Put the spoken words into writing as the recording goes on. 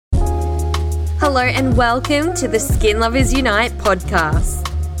Hello and welcome to the Skin Lovers Unite podcast,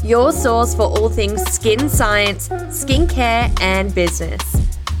 your source for all things skin science, skincare, and business.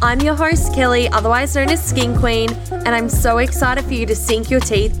 I'm your host, Kelly, otherwise known as Skin Queen, and I'm so excited for you to sink your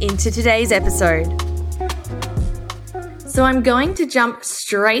teeth into today's episode. So I'm going to jump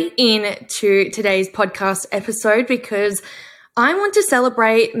straight into today's podcast episode because I want to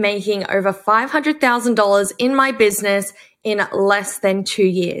celebrate making over $500,000 in my business in less than 2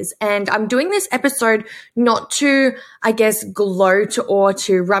 years. And I'm doing this episode not to, gloat or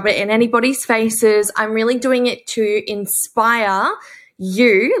to rub it in anybody's faces. I'm really doing it to inspire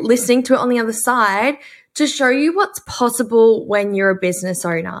you listening to it on the other side to show you what's possible when you're a business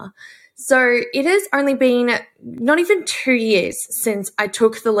owner. So it has only been not even 2 years since I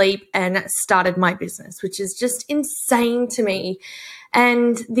took the leap and started my business, which is just insane to me.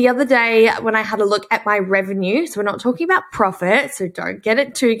 And the other day when I had a look at my revenue, so we're not talking about profit, so don't get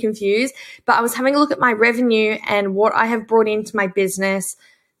it too confused, but I was having a look at my revenue and what I have brought into my business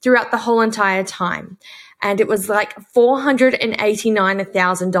throughout the whole entire time. And it was like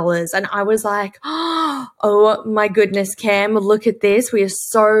 $489,000. And I was like, oh my goodness, Cam, look at this. We are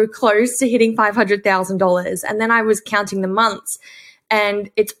so close to hitting $500,000. And then I was counting the months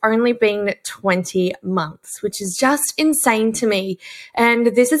and it's only been 20 months, which is just insane to me. And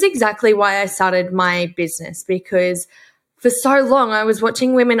this is exactly why I started my business, because for so long I was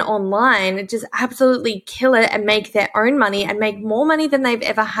watching women online just absolutely kill it and make their own money and make more money than they've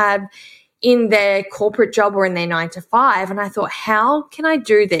ever had in their corporate job or in their 9 to 5. And I thought, how can I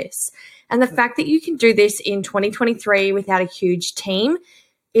do this? And the fact that you can do this in 2023 without a huge team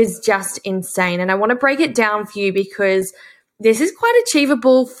is just insane. And I want to break it down for you because this is quite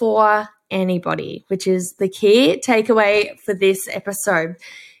achievable for anybody, which is the key takeaway for this episode.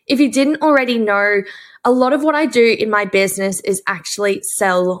 If you didn't already know, a lot of what I do in my business is actually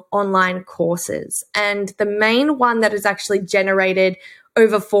sell online courses. And the main one that has actually generated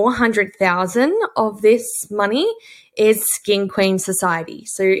over $400,000 of this money is Skin Queen Society.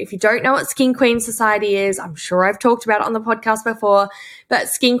 So if you don't know what Skin Queen Society is, I'm sure I've talked about it on the podcast before, but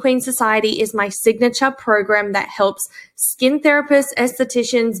Skin Queen Society is my signature program that helps skin therapists,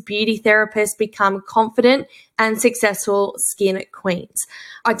 estheticians, beauty therapists become confident and successful skin queens.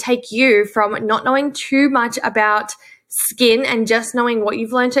 I take you from not knowing too much about skin and just knowing what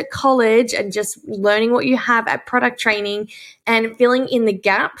you've learned at college and just learning what you have at product training and filling in the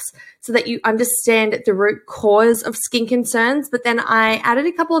gaps so that you understand the root cause of skin concerns. But then I added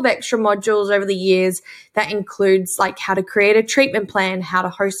a couple of extra modules over the years that includes like how to create a treatment plan, how to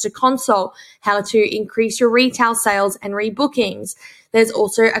host a consult, how to increase your retail sales and rebookings. There's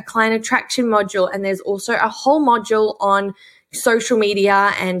also a client attraction module, and there's also a whole module on social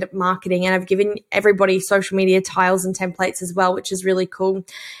media and marketing. And I've given everybody social media tiles and templates as well, which is really cool.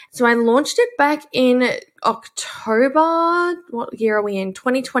 So I launched it back in October. What year are we in?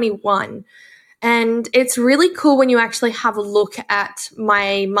 2021. And it's really cool when you actually have a look at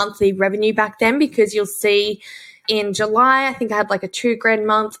my monthly revenue back then, because you'll see in July, I think I had like a $2,000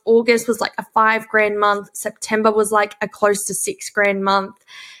 month. August was like a $5,000 month. September was like a close to $6,000 month.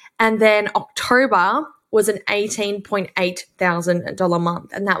 And then October was an $18,800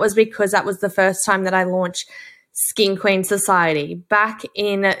 month. And that was because that was the first time that I launched Skin Queen Society back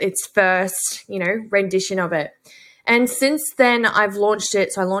in its first, rendition of it. And since then I've launched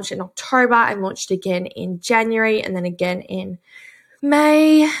it. So I launched it in October, I launched it again in January, and then again in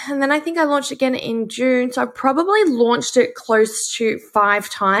May. And then I think I launched again in June. So I probably launched it close to 5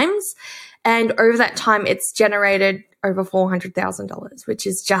 times. And over that time, it's generated over $400,000, which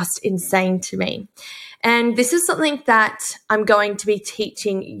is just insane to me. And this is something that I'm going to be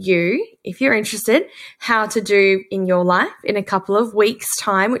teaching you, if you're interested, how to do in your life in a couple of weeks'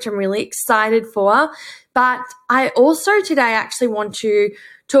 time, which I'm really excited for. But I also today actually want to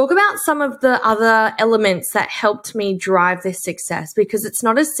talk about some of the other elements that helped me drive this success, because it's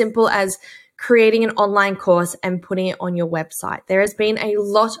not as simple as creating an online course and putting it on your website. There has been a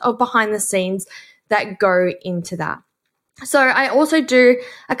lot of behind the scenes that go into that. So I also do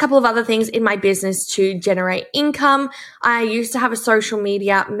a couple of other things in my business to generate income. I used to have a social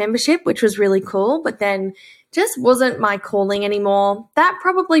media membership, which was really cool, but then just wasn't my calling anymore. That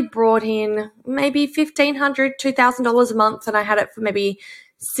probably brought in maybe $1,500, $2,000 a month, and I had it for maybe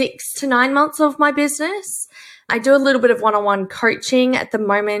 6 to 9 months of my business. I do a little bit of one-on-one coaching. At the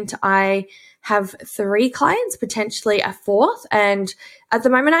moment, I have 3 clients, potentially a 4th. And at the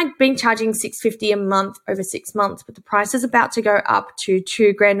moment, I've been charging $650 a month over 6 months, but the price is about to go up to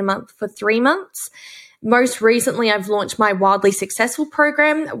 $2,000 a month for 3 months. Most recently, I've launched my Wildly Successful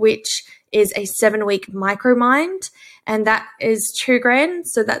program, which is a 7-week micromind. and that is $2,000.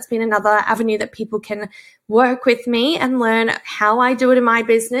 So that's been another avenue that people can work with me and learn how I do it in my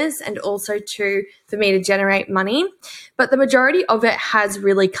business, and also for me to generate money. But the majority of it has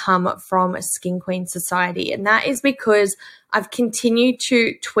really come from Skin Queen Society, and that is because I've continued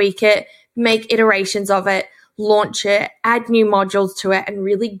to tweak it, make iterations of it, launch it, add new modules to it, and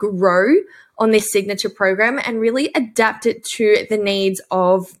really grow on this signature program and really adapt it to the needs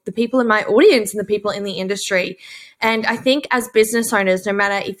of the people in my audience and the people in the industry. And I think as business owners, no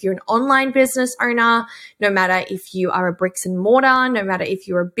matter if you're an online business owner, no matter if you are a bricks and mortar, no matter if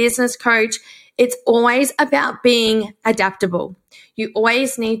you're a business coach, it's always about being adaptable. You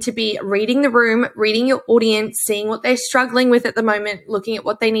always need to be reading the room, reading your audience, seeing what they're struggling with at the moment, looking at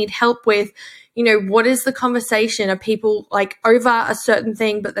what they need help with. You know, what is the conversation? Are people like over a certain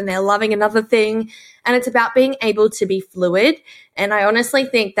thing, but then they're loving another thing? And it's about being able to be fluid. And I honestly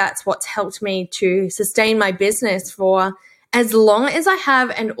think that's what's helped me to sustain my business for as long as I have,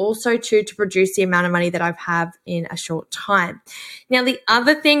 and also to produce the amount of money that I've have in a short time. Now, the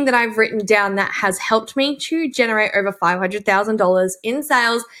other thing that I've written down that has helped me to generate over $500,000 in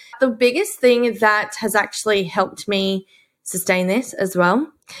sales, the biggest thing that has actually helped me sustain this as well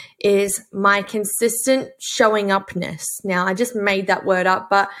is my consistent showing upness. Now, I just made that word up,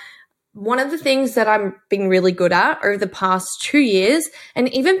 but one of the things that I'm being really good at over the past 2 years, and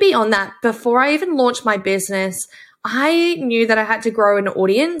even beyond that, before I even launched my business, I knew that I had to grow an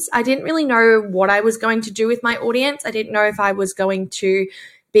audience. I didn't really know what I was going to do with my audience. I didn't know if I was going to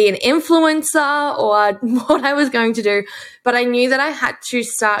be an influencer or what I was going to do, but I knew that I had to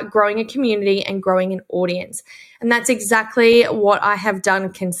start growing a community and growing an audience. And that's exactly what I have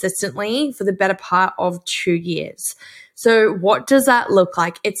done consistently for the better part of 2 years. So what does that look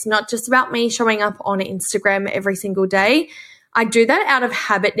like? It's not just about me showing up on Instagram every single day. I do that out of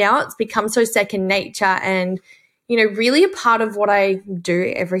habit now. It's become so second nature and, you know, really a part of what I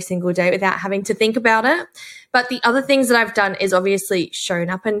do every single day without having to think about it. But the other things that I've done is obviously shown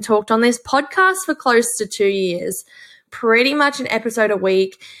up and talked on this podcast for close to 2 years, pretty much an episode a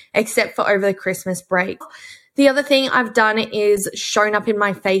week, except for over the Christmas break. The other thing I've done is shown up in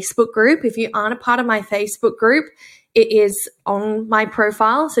my Facebook group. If you aren't a part of my Facebook group, it is on my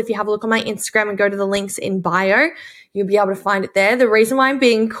profile. So if you have a look on my Instagram and go to the links in bio, you'll be able to find it there. The reason why I'm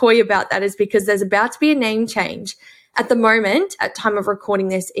being coy about that is because there's about to be a name change. At the moment, at time of recording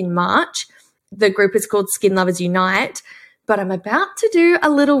this in March, the group is called Skin Lovers Unite, but I'm about to do a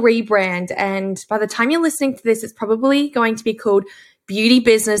little rebrand. And by the time you're listening to this, it's probably going to be called Beauty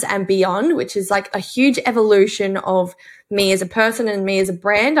Business and Beyond, which is like a huge evolution of me as a person and me as a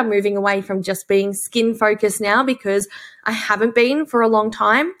brand. I'm moving away from just being skin focused now because I haven't been for a long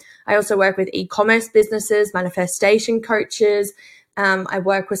time. I also work with e-commerce businesses, manifestation coaches. I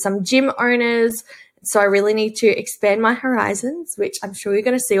work with some gym owners. So I really need to expand my horizons, which I'm sure you're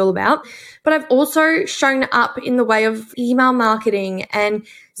going to see all about. But I've also shown up in the way of email marketing and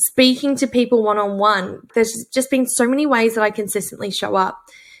speaking to people one-on-one. There's just been so many ways that I consistently show up.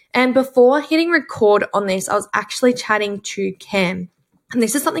 And before hitting record on this, I was actually chatting to Cam. And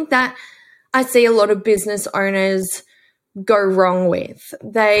this is something that I see a lot of business owners go wrong with.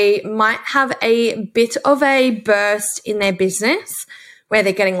 They might have a bit of a burst in their business where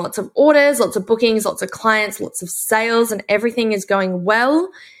they're getting lots of orders, lots of bookings, lots of clients, lots of sales, and everything is going well.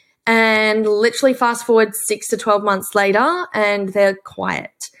 And literally fast forward 6 to 12 months later, and they're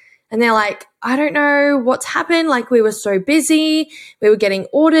quiet. And they're like, I don't know what's happened. Like, we were so busy, we were getting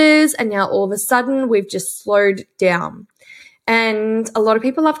orders, and now all of a sudden we've just slowed down. And a lot of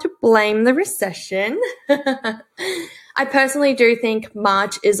people love to blame the recession. I personally do think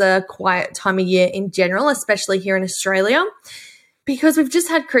March is a quiet time of year in general, especially here in Australia, because we've just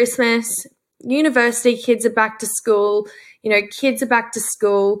had Christmas, university kids are back to school, kids are back to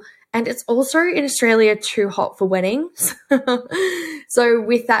school, and it's also in Australia too hot for weddings. So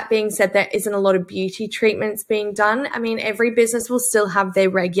with that being said, there isn't a lot of beauty treatments being done. I mean, every business will still have their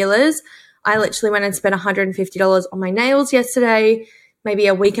regulars. I literally went and spent $150 on my nails yesterday. Maybe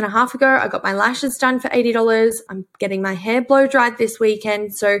a week and a half ago, I got my lashes done for $80. I'm getting my hair blow dried this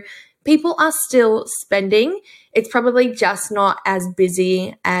weekend. So people are still spending. It's probably just not as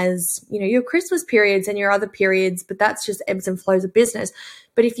busy as, your Christmas periods and your other periods, but that's just ebbs and flows of business.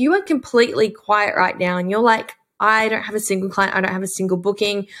 But if you are completely quiet right now and you're like, I don't have a single client, I don't have a single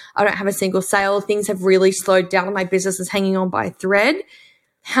booking, I don't have a single sale, things have really slowed down and my business is hanging on by a thread,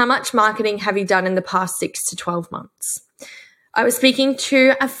 how much marketing have you done in the past 6 to 12 months? I was speaking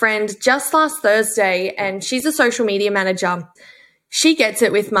to a friend just last Thursday, and she's a social media manager. She gets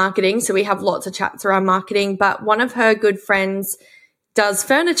it with marketing, so we have lots of chats around marketing, but one of her good friends does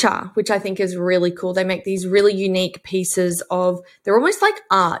furniture, which I think is really cool. They make these really unique pieces they're almost like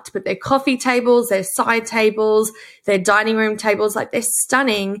art, but they're coffee tables, they're side tables, they're dining room tables, like they're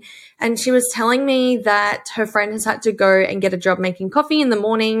stunning. And she was telling me that her friend has had to go and get a job making coffee in the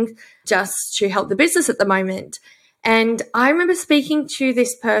morning just to help the business at the moment. And I remember speaking to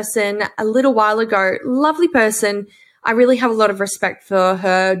this person a little while ago, lovely person. I really have a lot of respect for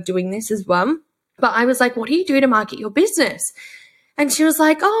her doing this as well. But I was like, what do you do to market your business? And she was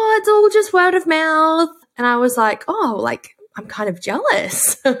like, oh, it's all just word of mouth. And I was like, oh, like I'm kind of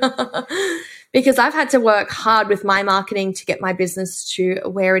jealous because I've had to work hard with my marketing to get my business to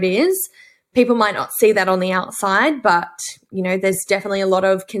where it is. People might not see that on the outside, but there's definitely a lot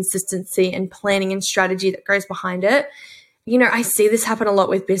of consistency and planning and strategy that goes behind it. I see this happen a lot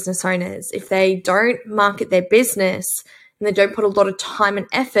with business owners. If they don't market their business and they don't put a lot of time and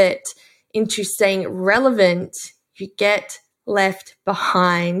effort into staying relevant, you get left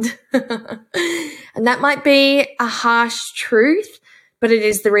behind. And that might be a harsh truth, but it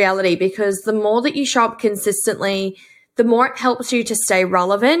is the reality, because the more that you show up consistently, the more it helps you to stay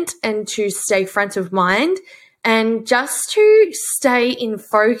relevant and to stay front of mind and just to stay in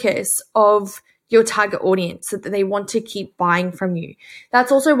focus of your target audience so that they want to keep buying from you.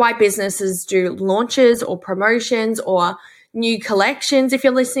 That's also why businesses do launches or promotions or new collections. If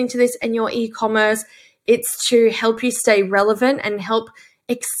you're listening to this and your e-commerce, it's to help you stay relevant and help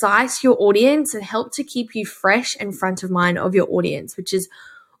excite your audience and help to keep you fresh and front of mind of your audience, which is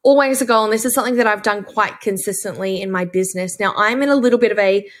always a goal. And this is something that I've done quite consistently in my business. Now, I'm in a little bit of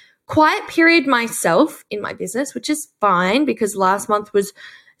a quiet period myself in my business, which is fine because last month was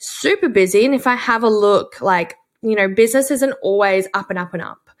super busy. And if I have a look, business isn't always up and up and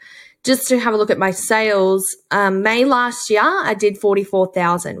up. Just to have a look at my sales, May last year, I did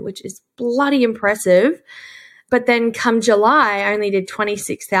 44,000, which is bloody impressive. But then come July, I only did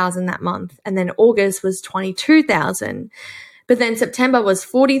 26,000 that month. And then August was 22,000. But then September was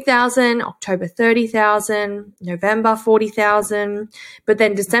 40,000, October 30,000, November 40,000. But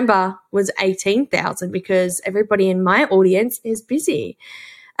then December was 18,000 because everybody in my audience is busy.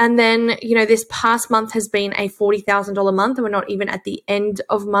 And then, this past month has been a $40,000 month, and we're not even at the end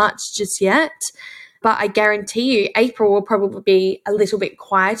of March just yet. But I guarantee you, April will probably be a little bit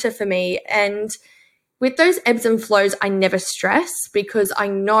quieter for me. And with those ebbs and flows, I never stress because I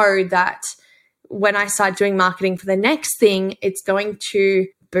know that when I start doing marketing for the next thing, it's going to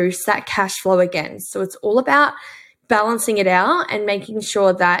boost that cash flow again. So it's all about balancing it out and making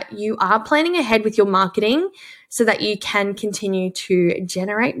sure that you are planning ahead with your marketing so that you can continue to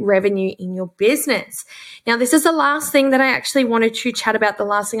generate revenue in your business. Now, this is the last thing that I actually wanted to chat about, the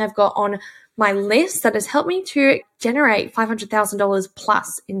last thing I've got on my list that has helped me to generate $500,000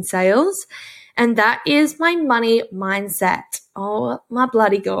 plus in sales. And that is my money mindset. Oh my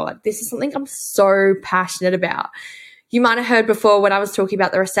bloody God. This is something I'm so passionate about. You might have heard before when I was talking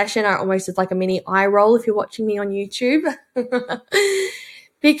about the recession, I almost did like a mini eye roll if you're watching me on YouTube.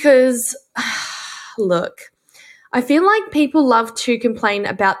 Because, look, I feel like people love to complain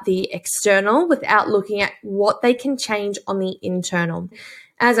about the external without looking at what they can change on the internal.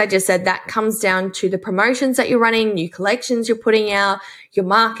 As I just said, that comes down to the promotions that you're running, new collections you're putting out, your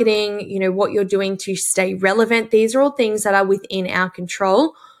marketing, what you're doing to stay relevant. These are all things that are within our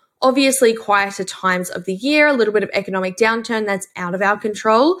control. Obviously, quieter times of the year, a little bit of economic downturn, that's out of our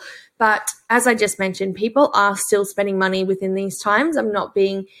control. But as I just mentioned, people are still spending money within these times. I'm not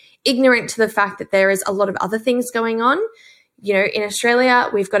being ignorant to the fact that there is a lot of other things going on. In Australia,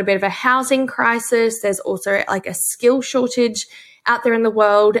 we've got a bit of a housing crisis. There's also like a skill shortage out there in the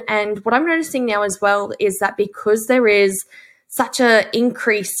world. And what I'm noticing now as well is that because there is such an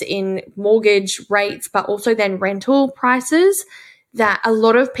increase in mortgage rates, but also then rental prices, that a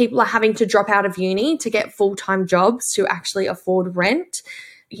lot of people are having to drop out of uni to get full-time jobs to actually afford rent.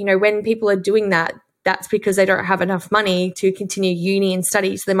 When people are doing that, that's because they don't have enough money to continue uni and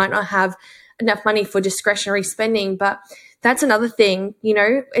study. So they might not have enough money for discretionary spending. But that's another thing,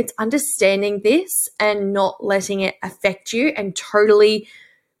 it's understanding this and not letting it affect you and totally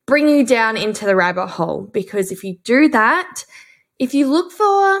bring you down into the rabbit hole. Because if you do that, if you look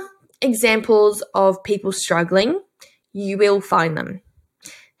for examples of people struggling, you will find them.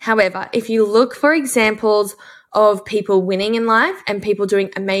 However, if you look for examples of people winning in life and people doing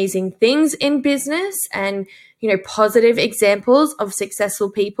amazing things in business and, positive examples of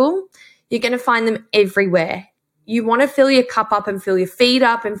successful people, you're going to find them everywhere. You want to fill your cup up and fill your feed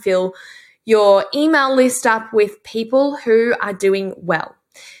up and fill your email list up with people who are doing well.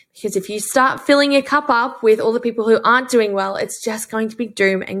 Because if you start filling your cup up with all the people who aren't doing well, it's just going to be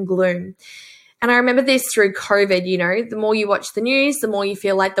doom and gloom. And I remember this through COVID, the more you watch the news, the more you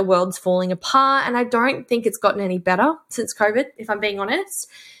feel like the world's falling apart. And I don't think it's gotten any better since COVID, if I'm being honest.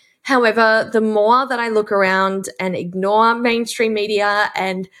 However, the more that I look around and ignore mainstream media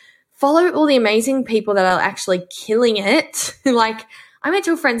and follow all the amazing people that are actually killing it, like I went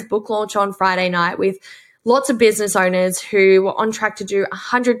to a friend's book launch on Friday night with lots of business owners who were on track to do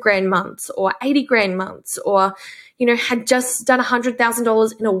 100 grand months or 80 grand months or, had just done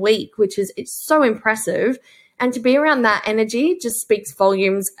 $100,000 in a week, which is, it's so impressive. And to be around that energy just speaks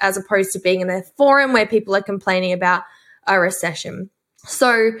volumes as opposed to being in a forum where people are complaining about a recession.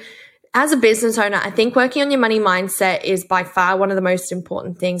 So as a business owner, I think working on your money mindset is by far one of the most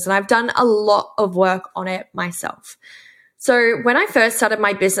important things. And I've done a lot of work on it myself. So when I first started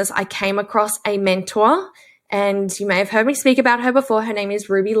my business, I came across a mentor, and you may have heard me speak about her before. Her name is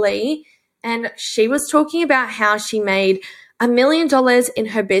Ruby Lee. And she was talking about how she made $1 million in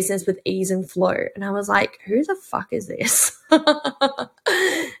her business with ease and flow. And I was like, who the fuck is this?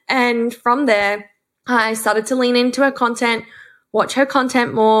 And from there, I started to lean into her content, watch her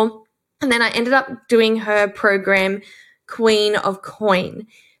content more. And then I ended up doing her program, Queen of Coin.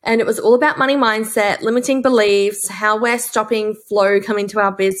 And it was all about money mindset, limiting beliefs, how we're stopping flow coming to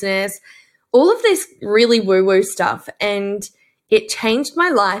our business, all of this really woo-woo stuff. And it changed my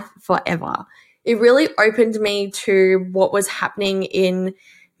life forever. It really opened me to what was happening in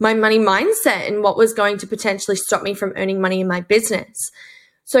my money mindset and what was going to potentially stop me from earning money in my business.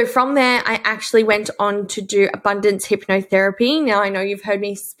 So from there, I actually went on to do abundance hypnotherapy. Now, I know you've heard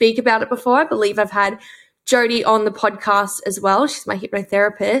me speak about it before. I believe I've had Jody on the podcast as well. She's my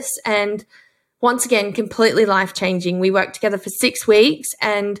hypnotherapist. And once again, completely life-changing. We worked together for 6 weeks,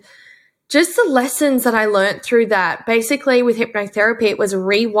 and just the lessons that I learned through that, basically with hypnotherapy, it was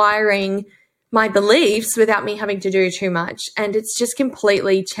rewiring my beliefs without me having to do too much. And it's just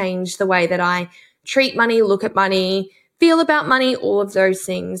completely changed the way that I treat money, look at money, feel about money, all of those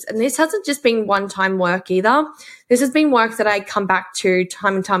things. And this hasn't just been one-time work either. This has been work that I come back to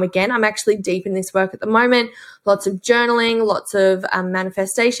time and time again. I'm actually deep in this work at the moment. Lots of journaling, lots of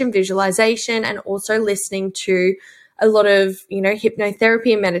manifestation, visualization, and also listening to a lot of,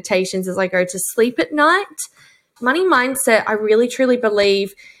 hypnotherapy and meditations as I go to sleep at night. Money mindset, I really truly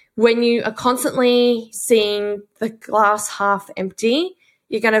believe when you are constantly seeing the glass half empty,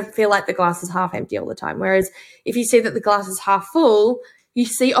 you're going to feel like the glass is half empty all the time. Whereas if you see that the glass is half full, you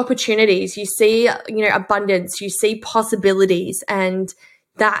see opportunities, you see, abundance, you see possibilities. And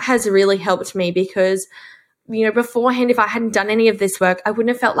that has really helped me because, beforehand, if I hadn't done any of this work, I wouldn't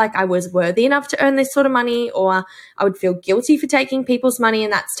have felt like I was worthy enough to earn this sort of money, or I would feel guilty for taking people's money.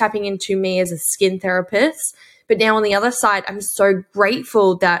 And that's tapping into me as a skin therapist. But now on the other side, I'm so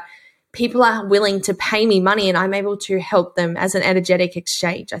grateful that people are willing to pay me money and I'm able to help them as an energetic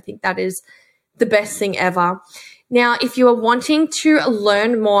exchange. I think that is the best thing ever. Now, if you are wanting to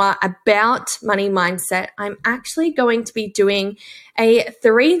learn more about money mindset, I'm actually going to be doing a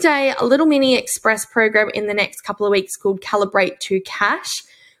 3-day little mini express program in the next couple of weeks called Calibrate to Cash,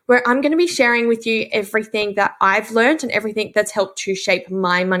 where I'm going to be sharing with you everything that I've learned and everything that's helped to shape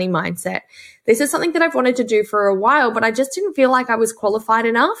my money mindset. This is something that I've wanted to do for a while, but I just didn't feel like I was qualified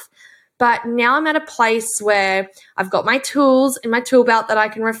enough. But now I'm at a place where I've got my tools in my tool belt that I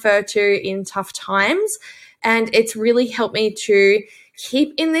can refer to in tough times. And it's really helped me to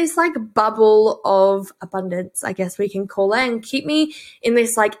keep in this bubble of abundance, I guess we can call it, and keep me in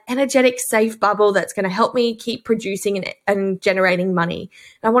this energetic, safe bubble that's going to help me keep producing and generating money.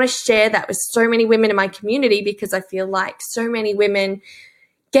 And I want to share that with so many women in my community because I feel like so many women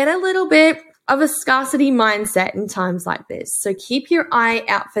get a little bit of a scarcity mindset in times like this. So keep your eye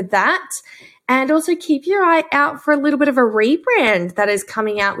out for that. And also keep your eye out for a little bit of a rebrand that is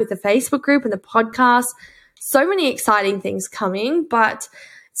coming out with the Facebook group and the podcast. So many exciting things coming, but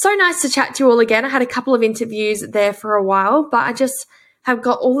so nice to chat to you all again. I had a couple of interviews there for a while, but I just have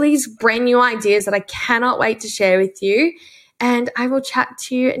got all these brand new ideas that I cannot wait to share with you. And I will chat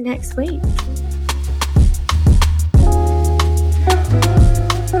to you next week.